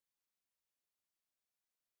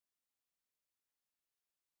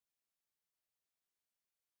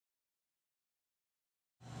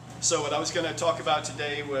So what I was going to talk about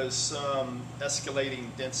today was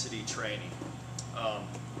escalating density training.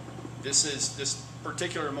 This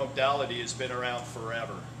particular modality has been around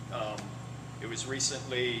forever. It was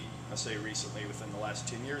recently, I say recently, within the last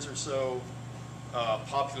 10 years or so,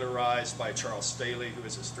 popularized by Charles Staley, who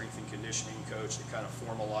is a strength and conditioning coach that kind of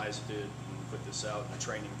formalized it and put this out in the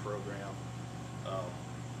training program.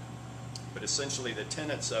 But essentially the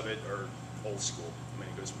tenets of it are old school. I mean,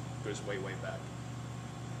 it goes way, way back.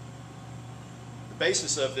 The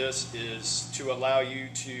basis of this is to allow you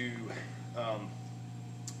to,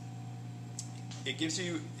 it gives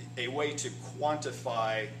you a way to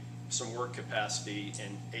quantify some work capacity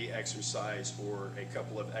in a exercise or a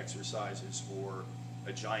couple of exercises or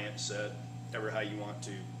a giant set, ever how you want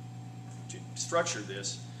to structure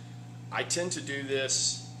this. I tend to do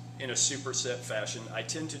this in a superset fashion. I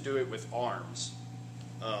tend to do it with arms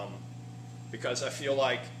because I feel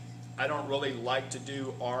like I don't really like to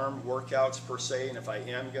do arm workouts per se, and if I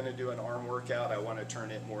am going to do an arm workout, I want to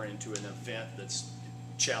turn it more into an event that's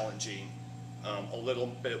challenging, a little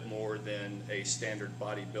bit more than a standard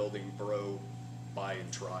bodybuilding bro buy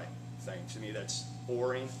and try thing. To me, that's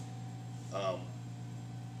boring.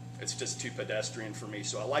 It's just too pedestrian for me,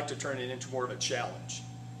 so I like to turn it into more of a challenge.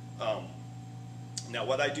 Now,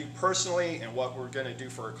 what I do personally and what we're going to do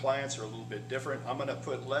for our clients are a little bit different. I'm going to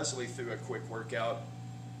put Lesley through a quick workout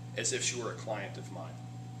as if she were a client of mine.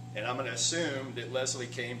 And I'm going to assume that Lesley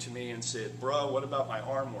came to me and said, bro, what about my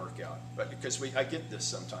arm workout? But because I get this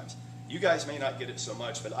sometimes. You guys may not get it so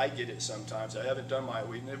much, but I get it sometimes. I haven't done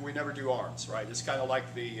we never do arms, right? It's kind of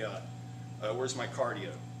like the, where's my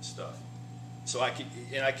cardio stuff. So I can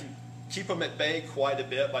keep them at bay quite a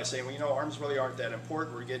bit by saying, well, you know, arms really aren't that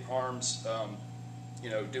important. We're getting arms, you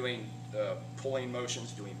know, doing pulling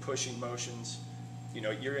motions, doing pushing motions. You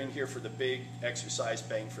know, you're in here for the big exercise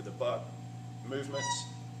bang for the buck movements.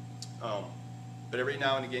 But every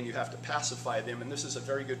now and again you have to pacify them, and this is a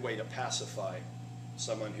very good way to pacify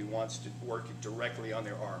someone who wants to work directly on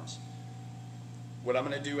their arms. What I'm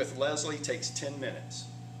going to do with Lesley takes 10 minutes.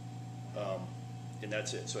 And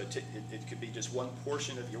that's it. So it could be just one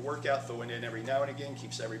portion of your workout, throw it in every now and again,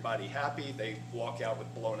 keeps everybody happy. They walk out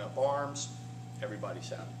with blown up arms. Everybody's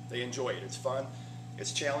happy. They enjoy it. It's fun.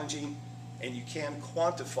 It's challenging. And you can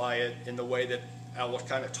quantify it in the way that I will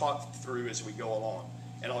kind of talk through as we go along.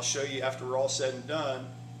 And I'll show you after we're all said and done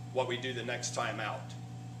what we do the next time out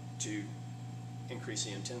to increase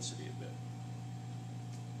the intensity a bit.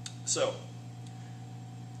 So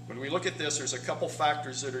when we look at this, there's a couple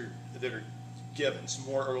factors that are givens,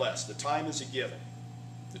 more or less. The time is a given.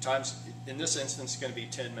 The time's, in this instance, going to be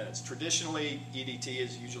 10 minutes. Traditionally, EDT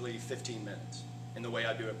is usually 15 minutes. And the way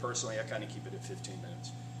I do it personally, I kind of keep it at 15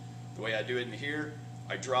 minutes. The way I do it in here,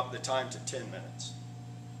 I drop the time to 10 minutes.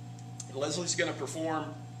 Lesley's going to perform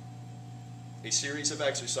a series of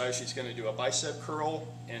exercises. She's going to do a bicep curl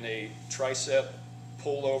and a tricep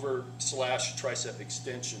pullover / tricep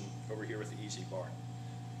extension over here with the easy bar.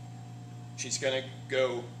 She's going to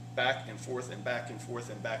go back and forth and back and forth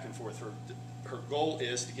and back and forth. Her goal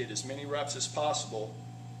is to get as many reps as possible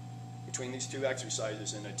between these two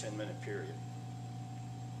exercises in a 10-minute period.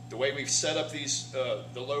 The way we've set up these, the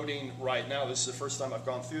loading right now, this is the first time I've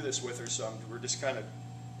gone through this with her, so we're just kind of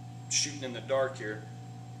shooting in the dark here.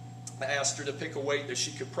 I asked her to pick a weight that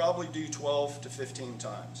she could probably do 12 to 15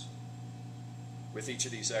 times with each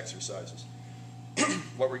of these exercises.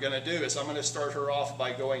 What we're going to do is I'm going to start her off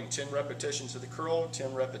by going 10 repetitions of the curl,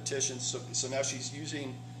 10 repetitions. So now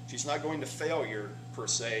she's not going to failure per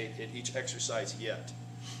se at each exercise yet.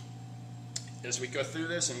 As we go through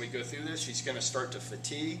this and we go through this, she's going to start to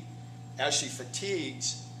fatigue. As she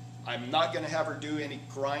fatigues, I'm not going to have her do any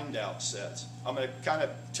grind out sets. I'm going to kind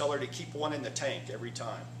of tell her to keep one in the tank every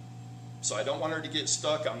time. So I don't want her to get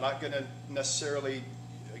stuck. I'm not going to necessarily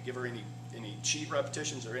give her any cheat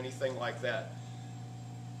repetitions or anything like that.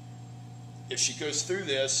 If she goes through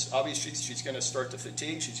this, obviously she's going to start to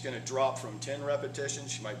fatigue. She's going to drop from 10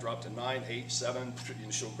 repetitions. She might drop to 9, 8, 7,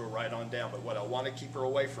 and she'll go right on down. But what I want to keep her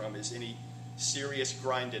away from is any serious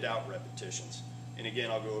grinded out repetitions. And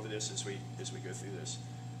again, I'll go over this as we go through this.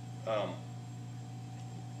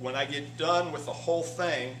 When I get done with the whole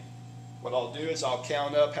thing, what I'll do is I'll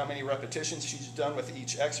count up how many repetitions she's done with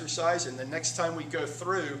each exercise, and the next time we go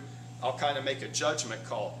through, I'll kind of make a judgment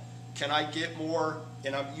call. Can I get more?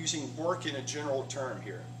 And I'm using work in a general term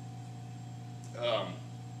here.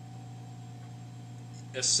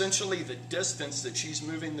 Essentially, the distance that she's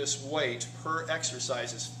moving this weight per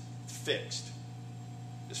exercise is fixed,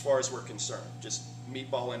 as far as we're concerned. Just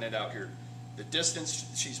meatballing it out here. The distance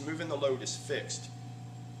she's moving the load is fixed.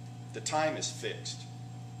 The time is fixed.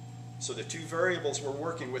 So the two variables we're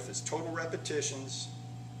working with is total repetitions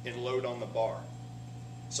and load on the bar.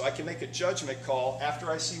 So I can make a judgment call after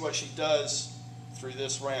I see what she does through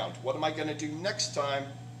this round. What am I going to do next time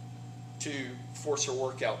to force her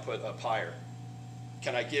work output up higher?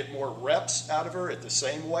 Can I get more reps out of her at the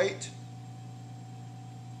same weight?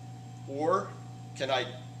 Or can I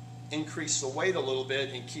increase the weight a little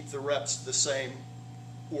bit and keep the reps the same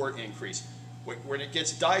or increase? When it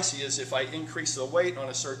gets dicey is if I increase the weight on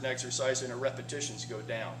a certain exercise and her repetitions go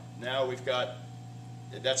down. Now we've got,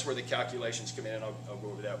 that's where the calculations come in, and I'll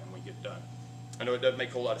go over that when we get done. I know it doesn't make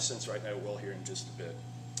a whole lot of sense right now, it will here in just a bit.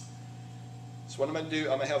 So what I'm going to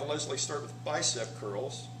do, I'm going to have Lesley start with bicep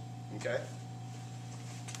curls, okay?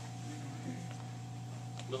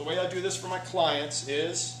 Now the way I do this for my clients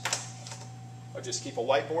is I just keep a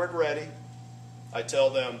whiteboard ready. I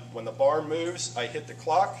tell them when the bar moves, I hit the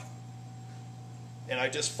clock, and I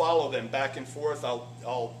just follow them back and forth.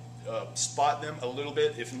 I'll spot them a little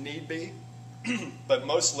bit if need be, but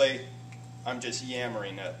mostly I'm just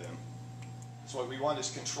yammering at them. So what we want is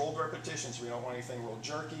controlled repetitions. We don't want anything real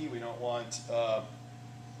jerky. We don't want, how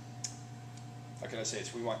can I say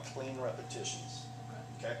this? We want clean repetitions,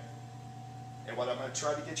 okay? And what I'm going to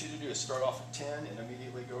try to get you to do is start off at 10 and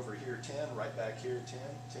immediately go over here 10, right back here 10,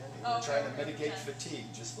 10. And we're trying to mitigate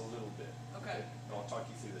fatigue just a little bit. Okay. And I'll talk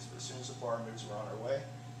you through this, but as soon as the bar moves, we're on our way.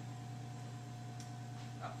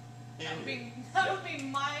 Oh. That would be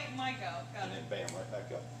my go. Got and it. then bam, right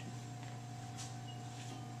back up.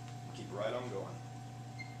 Keep right on going.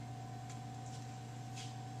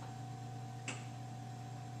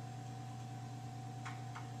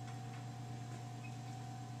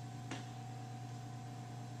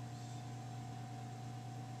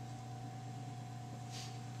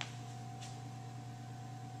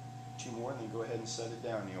 Two more, and then go ahead and set it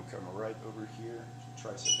down. You'll come right over here to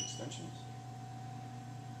tricep extensions.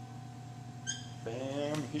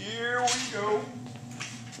 Bam, here we go.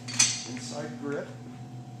 Inside grip.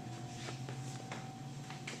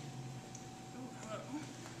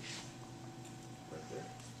 Right there.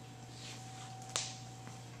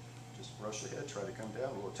 Just brush the head, try to come down,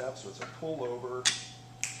 a little tap, so it's a pull over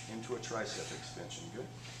into a tricep extension. Good.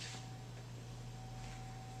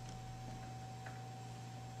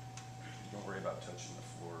 Don't worry about touching the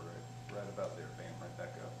floor, right about there, bam, right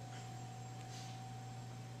back up.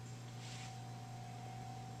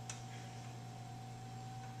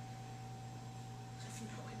 I have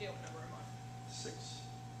no idea what number I'm on. 6.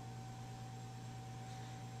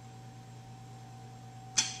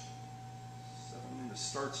 7. This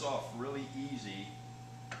starts off really easy,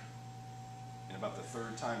 and about the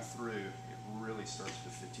third time through, it really starts to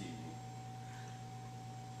fatigue you.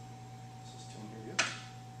 This is 10 here, good.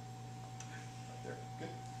 There, good.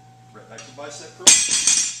 Right back to bicep curl.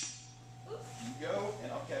 You go,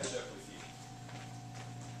 and I'll catch up with you.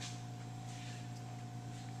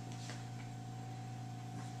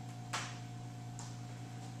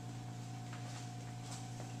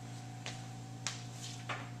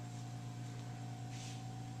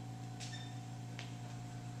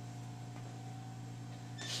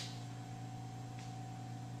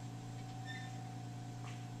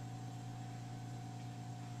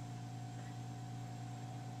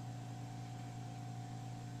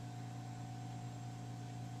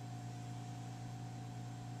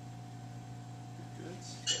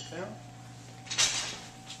 Sit down.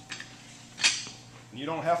 And you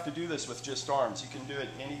don't have to do this with just arms. You can do it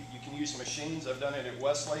you can use machines. I've done it at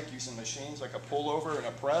Westlake using machines like a pullover and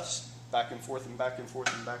a press, back and forth and back and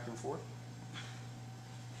forth and back and forth.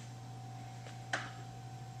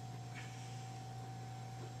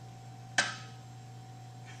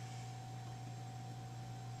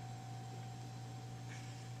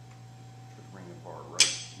 Bring the bar right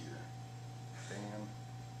here. Bam.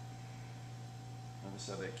 Notice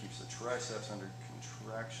how that keeps the triceps under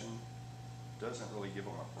contraction. Doesn't really give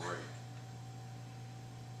them a break.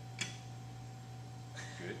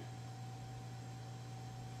 Good.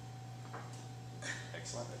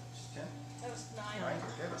 Excellent. That's 10. That was 9. 9.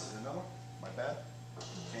 Okay, let's do another one. My bad.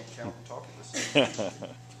 Can't count and talk at the same time.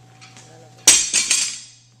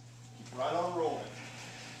 Keep right on rolling.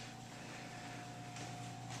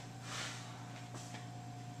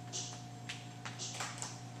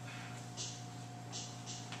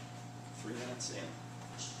 In.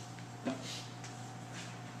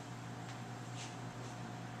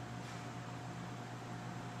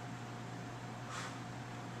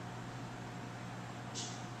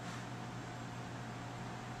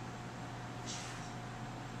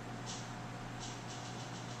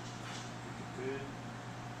 Good.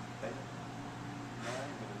 8, 9,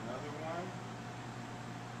 with another one.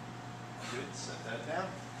 Good. Set that down.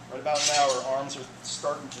 Right about now, our arms are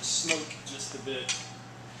starting to smoke just a bit.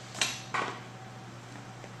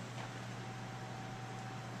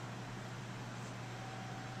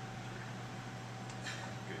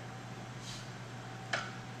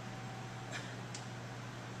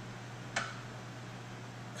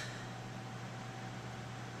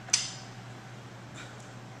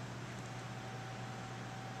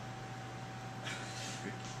 Good.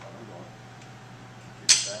 Keep on going.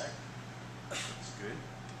 Get it back. That's good.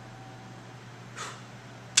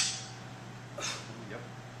 Yep.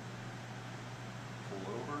 Pull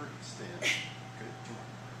over, extend. Good. Come on.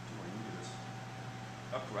 Come on, you can do this.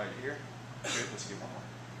 Up right here. Good. Let's get one more.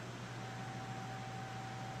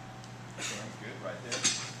 Sounds good right there.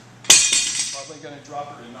 Probably going to drop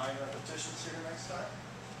her to 9 repetitions here next time.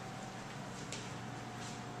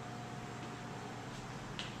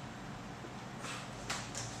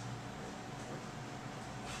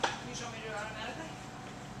 You show me to do it automatically?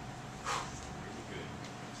 Really good.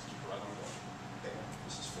 Just keep right on going. Bam.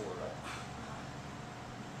 This is 4, right?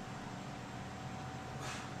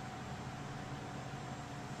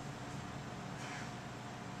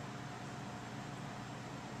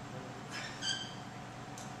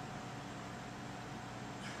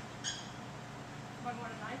 One more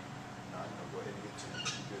to 9? 9. Now go ahead and get to it.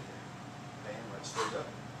 Good here. Bam. Right straight up.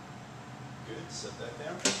 Good. Set that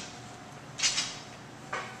down.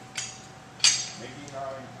 Making 9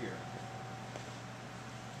 here.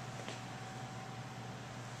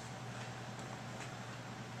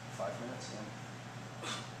 Five minutes in.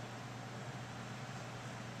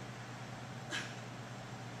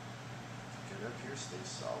 Get up here, stay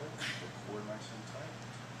solid, the core nice and tight.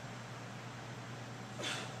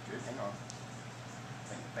 Good, hang on.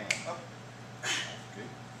 Bam, bam, up.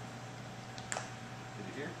 Good. Get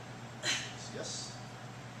it here. Yes.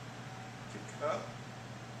 Kick up.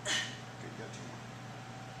 Good, got 2 more.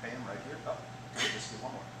 Bam, right here, up. Good, let's get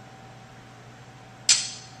 1 more.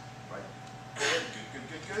 Right. Good, good, good,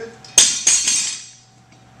 good, good.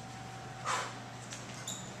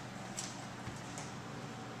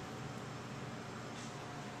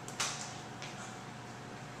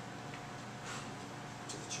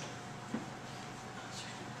 To the chin.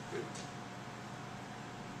 Good.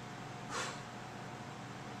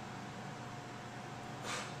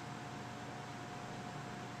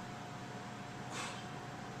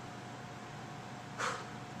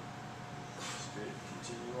 That's good.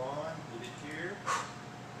 Continue on. Hit it here.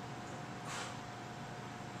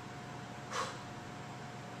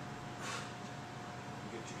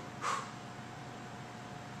 Get you.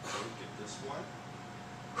 So get this one.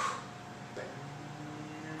 Bam.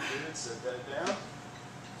 Good. Set that down.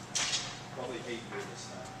 Probably 8 here this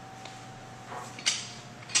time.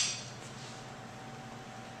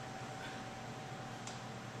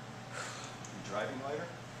 You driving later?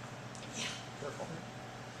 Yeah. Careful.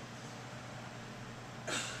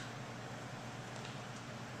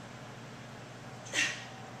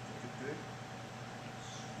 Good, good.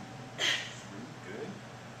 Sweet, good.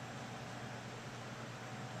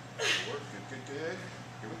 4, good, good, good.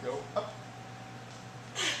 Here we go. Up.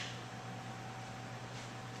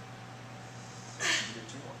 You get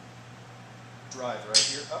 2 more. Drive right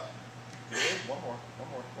here. Up. Good. One more. One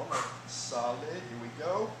more. One more. Solid. Here we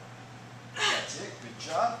go. That's it. Good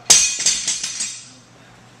job.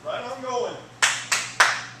 Right on going.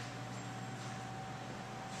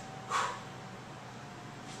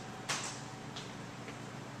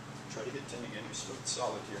 Try to hit 10 again. You're still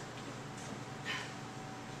solid here.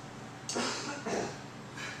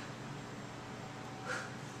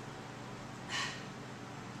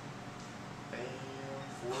 Bam.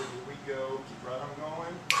 4. Here we go. Keep right on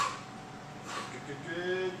going. Good, good,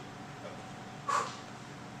 good. Up.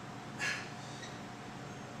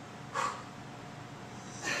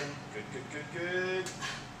 7. Good, good, good, good.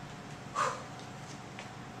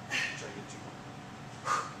 Try to get 2 more.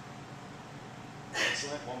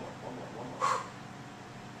 Excellent. One more, one more, one more.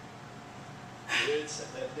 Good. Set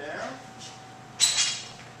that down.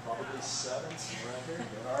 Probably 7. Right here.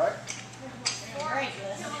 Doing all right? Great,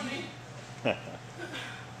 Leslie.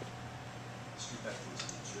 Scoot back towards me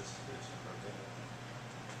just a bit. Rotate it.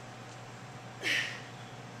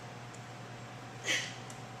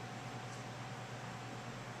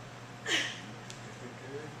 Good, good,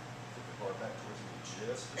 good. Put the bar back towards me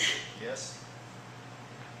just a bit. Yes.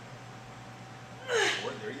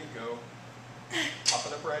 4. There you go. Pop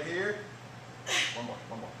it up right here. One more,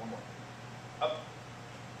 one more, one more. Up.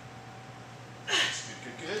 That's good,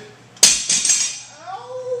 good, good.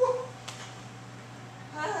 Ow!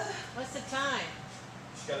 What's the time?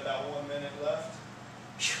 She's got about 1 minute left.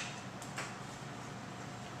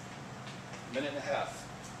 Minute and a half.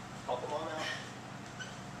 Help them on out.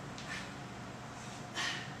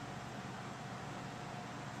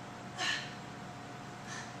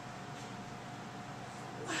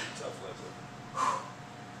 Tough, Lesley.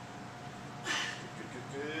 Good, good,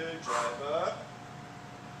 good. Drive up.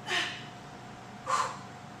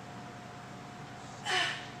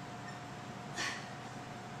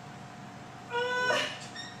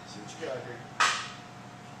 See what you got here.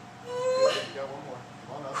 Good. You got one more.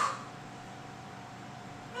 Come on up.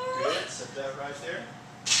 Good. Set that right there.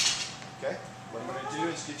 Okay. What I'm going to do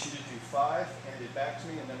is get you to do 5, hand it back to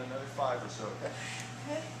me, and then another 5 or so. Okay.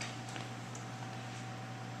 Okay.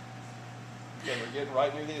 Again, we're getting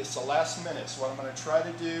right near the, it's the last minute, so what I'm going to try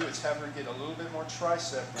to do is have her get a little bit more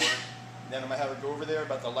tricep work, and then I'm going to have her go over there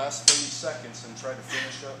about the last 30 seconds and try to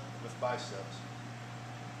finish up with biceps.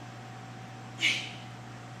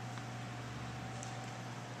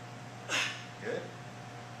 Good.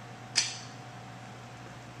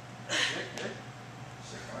 Good, good.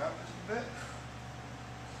 Stick them out just a bit.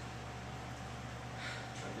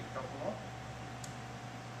 Try to get a couple more.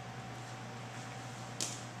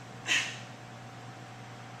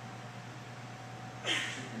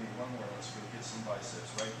 One more. Let's go get some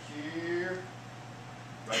biceps right here.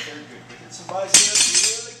 Right there. Good. Go get some biceps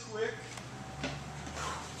really quick.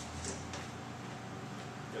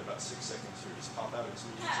 Got about 6 seconds here. Just pop out as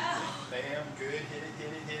soon as you can. Bam. Good. Hit it,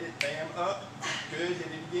 hit it, hit it. Bam. Up. Good. Hit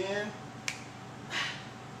it again.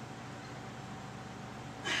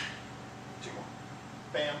 2 more.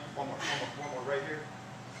 Bam. One more. One more right here.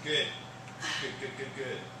 Good. Good, good, good,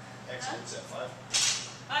 good. Excellent. Is that 5?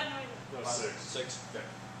 I have no idea. No, 6. 6. Okay.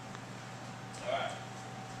 All right.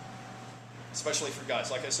 Especially for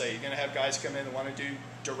guys. Like I say, you're going to have guys come in that want to do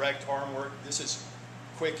direct arm work. This is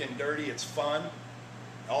quick and dirty. It's fun.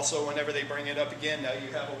 Also, whenever they bring it up again, now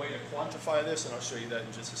you have a way to quantify this, and I'll show you that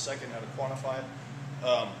in just a second, how to quantify it.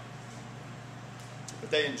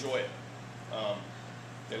 But they enjoy it.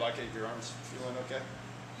 They like it. Your arms feeling okay?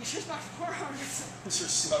 It's just my forearms. It's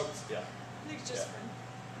just smoked. Yeah. I think it's just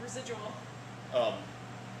residual.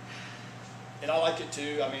 And I like it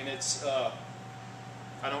too. I mean, it's,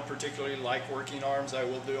 I don't particularly like working arms. I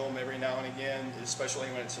will do them every now and again, especially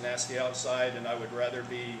when it's nasty outside, and I would rather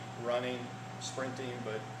be running, sprinting,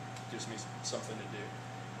 but it gives me something to do.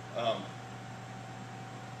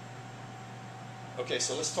 Okay,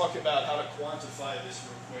 so let's talk about how to quantify this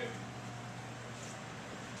real quick.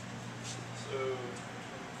 So,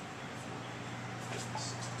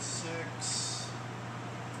 66.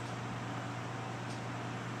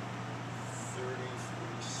 30, 47,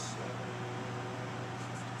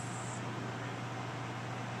 53,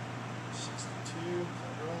 62, is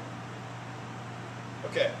that right?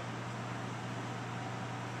 Okay.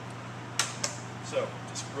 So,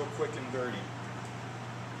 just real quick and dirty.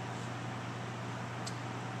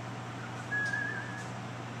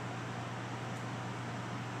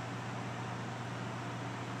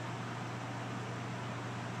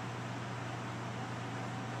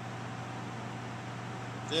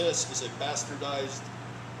 This is a bastardized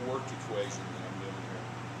work equation that I'm doing here.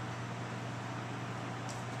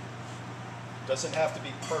 Doesn't have to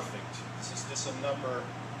be perfect. This is just a number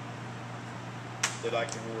that I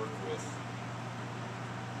can work with.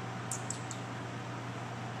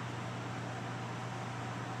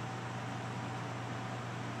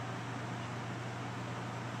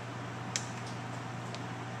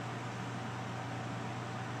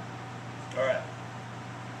 All right.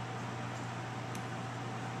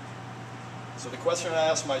 So the question I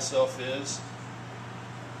ask myself is,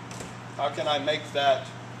 how can I make that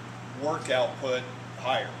work output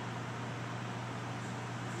higher?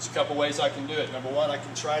 There's a couple ways I can do it. Number one, I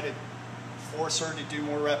can try to force her to do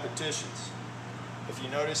more repetitions. If you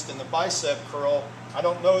noticed in the bicep curl, I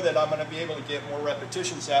don't know that I'm going to be able to get more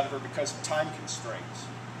repetitions out of her because of time constraints.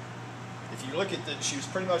 If you look at that, she was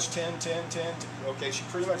pretty much 10, 10, 10. Okay, she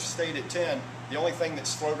pretty much stayed at 10. The only thing that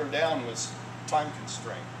slowed her down was time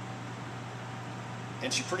constraint.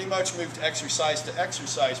 And she pretty much moved exercise to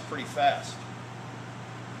exercise pretty fast.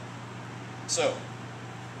 So,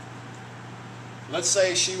 let's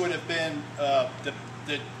say she would have been,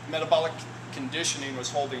 the metabolic conditioning was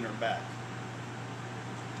holding her back.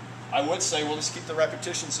 I would say, well, let's keep the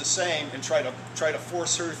repetitions the same and try to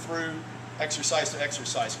force her through exercise to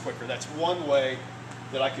exercise quicker. That's one way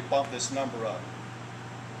that I could bump this number up.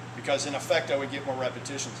 Because in effect, I would get more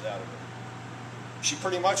repetitions out of her. She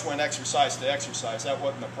pretty much went exercise to exercise. That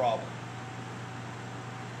wasn't a problem.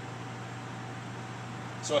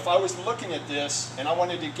 So if I was looking at this and I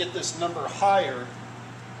wanted to get this number higher,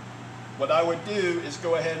 what I would do is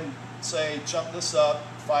go ahead and say, jump this up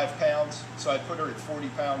 5 pounds. So I'd put her at 40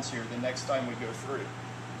 pounds here the next time we go through.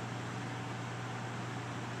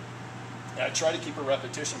 And I try to keep her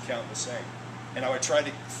repetition count the same. And I would try to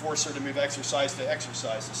force her to move exercise to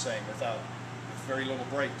exercise the same with very little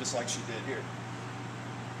break, just like she did here.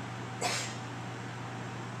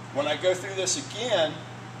 When I go through this again,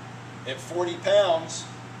 at 40 pounds,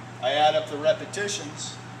 I add up the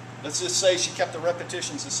repetitions. Let's just say she kept the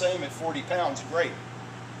repetitions the same at 40 pounds, great.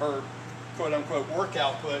 Her quote-unquote work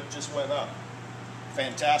output just went up.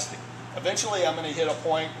 Fantastic. Eventually, I'm going to hit a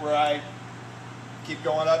point where I keep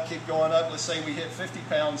going up, keep going up. Let's say we hit 50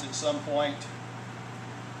 pounds at some point.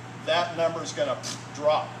 That number is going to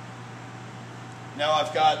drop. Now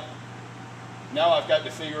I've got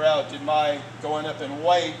to figure out, did my going up in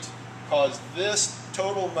weight cause this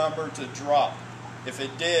total number to drop? If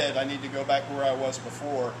it did, I need to go back where I was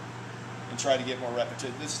before and try to get more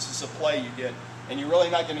repetition. This is just a play you get, and you're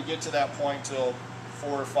really not going to get to that point till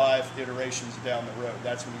 4 or 5 iterations down the road.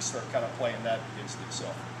 That's when you start kind of playing that against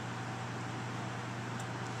itself.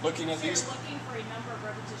 Looking at these. You're looking for a number of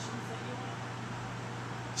repetitions that you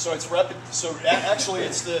want. So actually,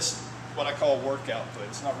 it's this what I call work output.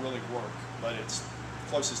 It's not really work, but it's the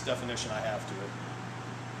closest definition I have to it,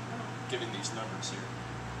 given these numbers here.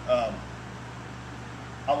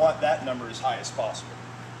 I want that number as high as possible.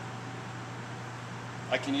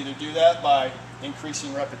 I can either do that by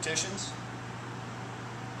increasing repetitions,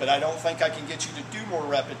 but I don't think I can get you to do more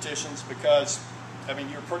repetitions because, I mean,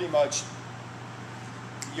 you're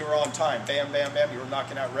on time. Bam, bam, bam. You were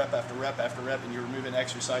knocking out rep after rep after rep, and you were moving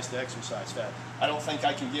exercise to exercise fast. I don't think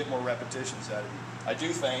I can get more repetitions out of you. I do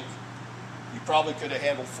think you probably could have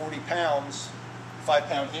handled 40 pounds,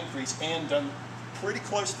 5-pound increase, and done pretty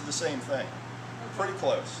close to the same thing. Pretty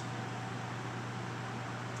close.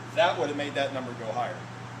 That would have made that number go higher.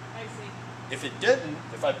 I see. If it didn't,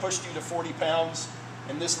 if I pushed you to 40 pounds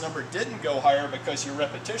and this number didn't go higher because your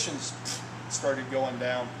repetitions started going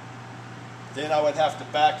down, then I would have to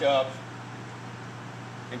back up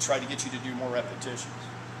and try to get you to do more repetitions.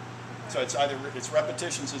 So it's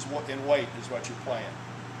repetitions in weight is what you're playing,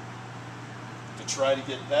 to try to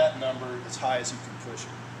get that number as high as you can push it.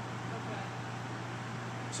 Okay.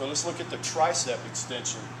 So let's look at the tricep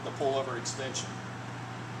extension, the pullover extension.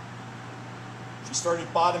 She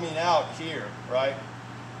started bottoming out here, right?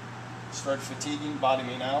 Started fatiguing,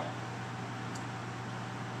 bottoming out.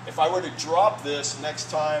 If I were to drop this next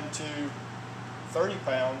time to 30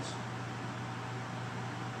 pounds,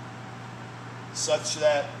 such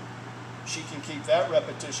that she can keep that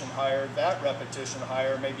repetition higher,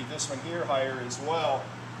 maybe this one here higher as well,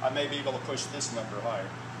 I may be able to push this number higher.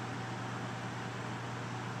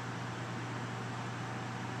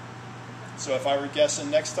 So if I were guessing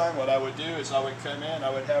next time, what I would do is I would come in, I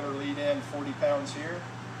would have her lead in 40 pounds here,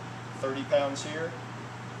 30 pounds here.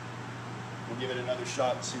 We'll give it another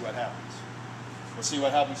shot and see what happens. We'll see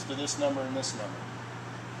what happens to this number and this number.